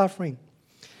midst of suffering.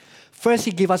 First,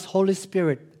 He gave us Holy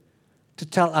Spirit to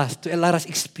tell us, to let us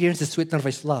experience the sweetness of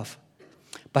His love.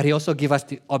 But He also gave us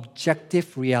the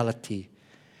objective reality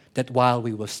that while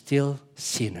we were still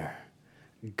sinner,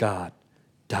 God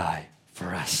died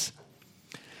for us.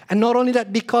 And not only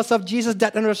that, because of Jesus'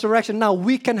 death and resurrection, now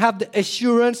we can have the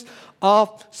assurance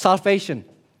of salvation.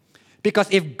 Because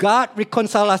if God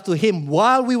reconciled us to Him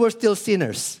while we were still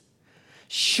sinners,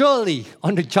 surely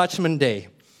on the judgment day,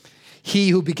 He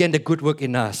who began the good work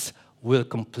in us will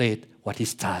complete what He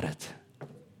started.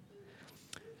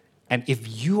 And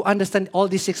if you understand all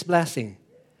these 6 blessings,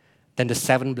 then the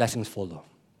 7 blessings follow.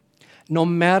 No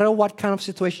matter what kind of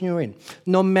situation you're in,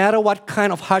 no matter what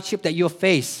kind of hardship that you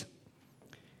face,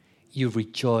 you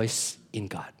rejoice in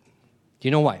God. Do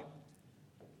you know why?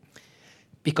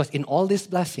 Because in all this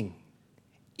blessing,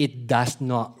 it does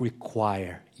not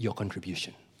require your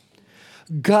contribution.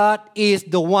 God is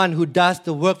the one who does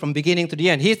the work from beginning to the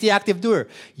end. He's the active doer.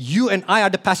 You and I are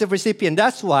the passive recipient.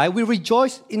 That's why we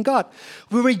rejoice in God.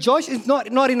 We rejoice not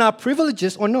in our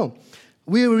privileges, or no.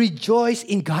 We rejoice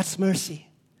in God's mercy.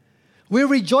 We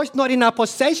rejoice not in our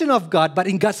possession of God, but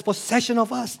in God's possession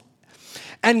of us.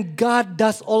 And God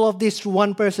does all of this through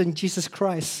one person, Jesus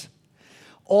Christ.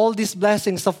 All these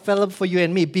blessings are available for you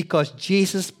and me because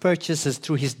Jesus purchases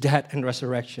through His death and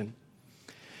resurrection.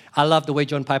 I love the way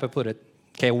John Piper put it.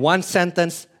 Okay, one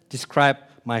sentence described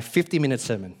my 50-minute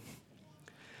sermon.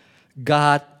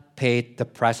 God paid the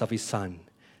price of His Son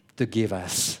to give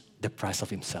us the price of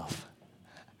Himself.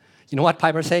 You know what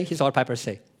Piper say? Here's what Piper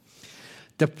say.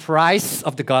 The price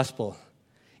of the gospel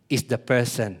is the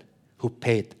person who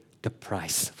paid the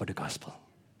price for the gospel.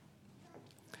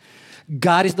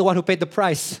 God is the one who paid the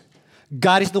price.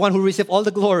 God is the one who received all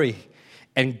the glory.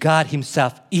 And God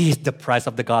Himself is the price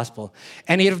of the gospel.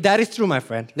 And if that is true, my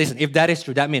friend, listen, if that is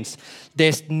true, that means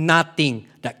there's nothing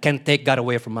that can take God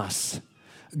away from us.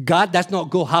 God does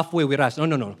not go halfway with us.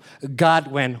 No.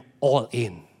 God went all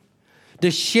in. The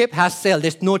ship has sailed.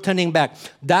 There's no turning back.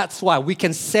 That's why we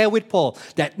can say with Paul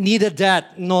that neither death,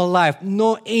 nor life,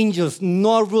 nor angels,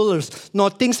 nor rulers, nor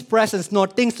things present, nor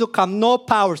things to come, nor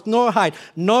powers, nor height,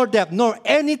 nor depth, nor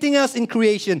anything else in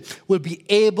creation will be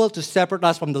able to separate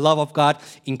us from the love of God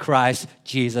in Christ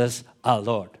Jesus our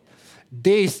Lord.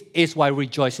 This is why we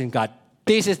rejoice in God.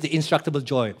 This is the indestructible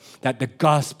joy that the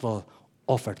gospel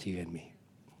offered to you and me.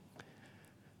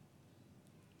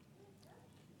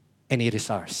 And it is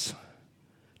ours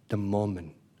the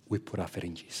moment we put our faith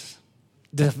in Jesus.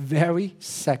 The very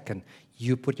second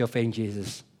you put your faith in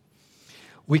Jesus,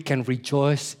 we can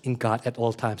rejoice in God at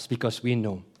all times because we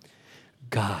know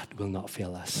God will not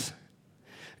fail us.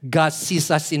 God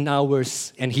sees us in our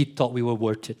worst and He thought we were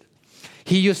worth it.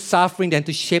 He used suffering then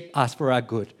to shape us for our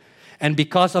good. And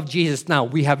because of Jesus now,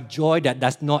 we have joy that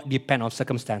does not depend on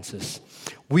circumstances.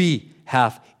 We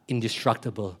have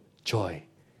indestructible joy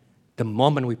the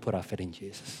moment we put our faith in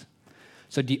Jesus.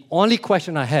 So the only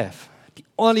question I have,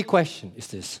 is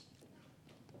this.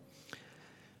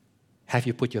 Have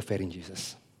you put your faith in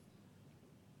Jesus?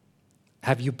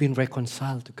 Have you been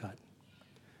reconciled to God?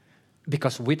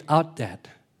 Because without that,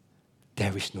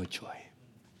 there is no joy.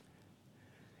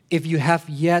 If you have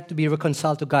yet to be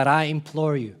reconciled to God, I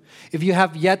implore you. If you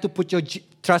have yet to put your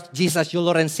trust Jesus as your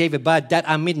Lord and Savior, by that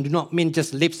I mean, do not mean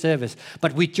just lip service,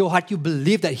 but with your heart you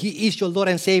believe that He is your Lord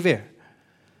and Savior,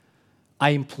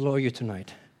 I implore you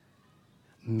tonight,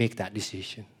 make that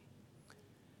decision.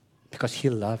 Because He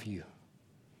loves you.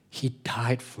 He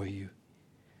died for you.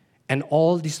 And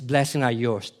all these blessings are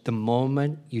yours the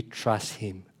moment you trust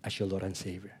Him as your Lord and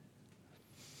Savior.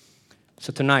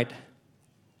 So tonight,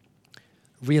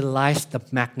 realize the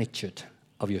magnitude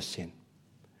of your sin.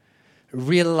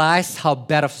 Realize how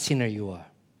bad of a sinner you are.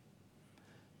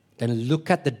 Then look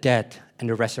at the death and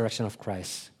the resurrection of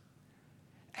Christ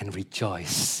and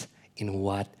rejoice in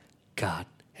what God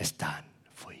has done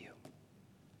for you.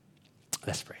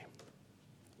 Let's pray.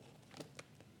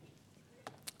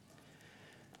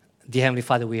 Dear Heavenly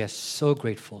Father, we are so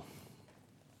grateful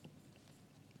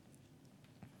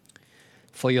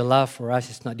for your love for us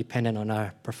is not dependent on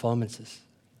our performances.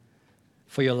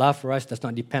 For your love for us does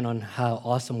not depend on how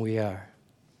awesome we are.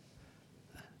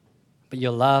 But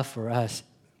your love for us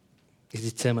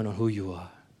is determined on who you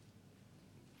are.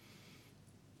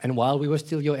 And while we were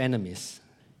still your enemies,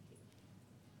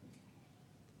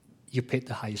 you paid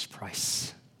the highest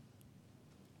price.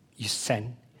 You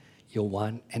sent your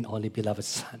one and only beloved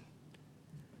Son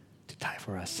to die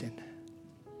for our sin.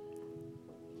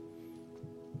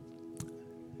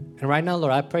 And right now,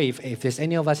 Lord, I pray if there's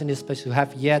any of us in this place who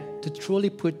have yet to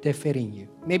truly put their faith in you,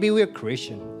 maybe we're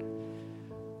Christian,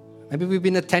 maybe we've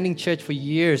been attending church for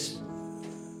years,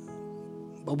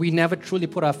 but we never truly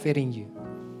put our faith in you.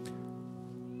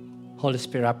 Holy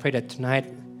Spirit, I pray that tonight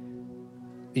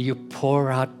that you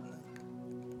pour out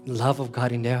the love of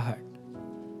God in their heart.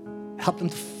 Help them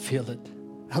to feel it.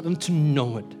 Help them to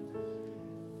know it.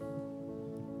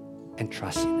 And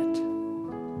trust in it.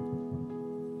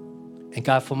 And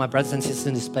God, for my brothers and sisters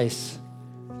in this place,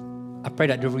 I pray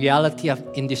that the reality of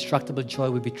indestructible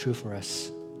joy will be true for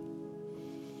us.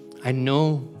 I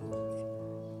know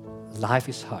life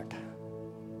is hard.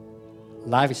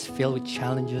 Life is filled with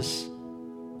challenges.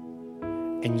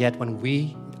 And yet when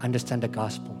we understand the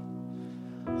gospel,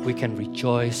 we can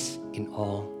rejoice in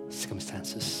all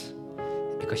circumstances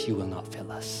because you will not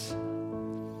fail us.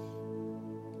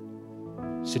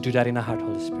 So do that in our heart,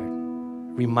 Holy Spirit.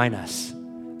 Remind us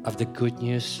of the good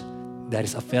news that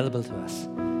is available to us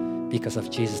because of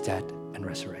Jesus' death and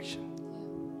resurrection.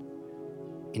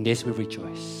 In this we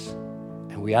rejoice.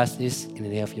 And we ask this in the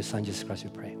name of your Son, Jesus Christ, we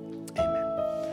pray.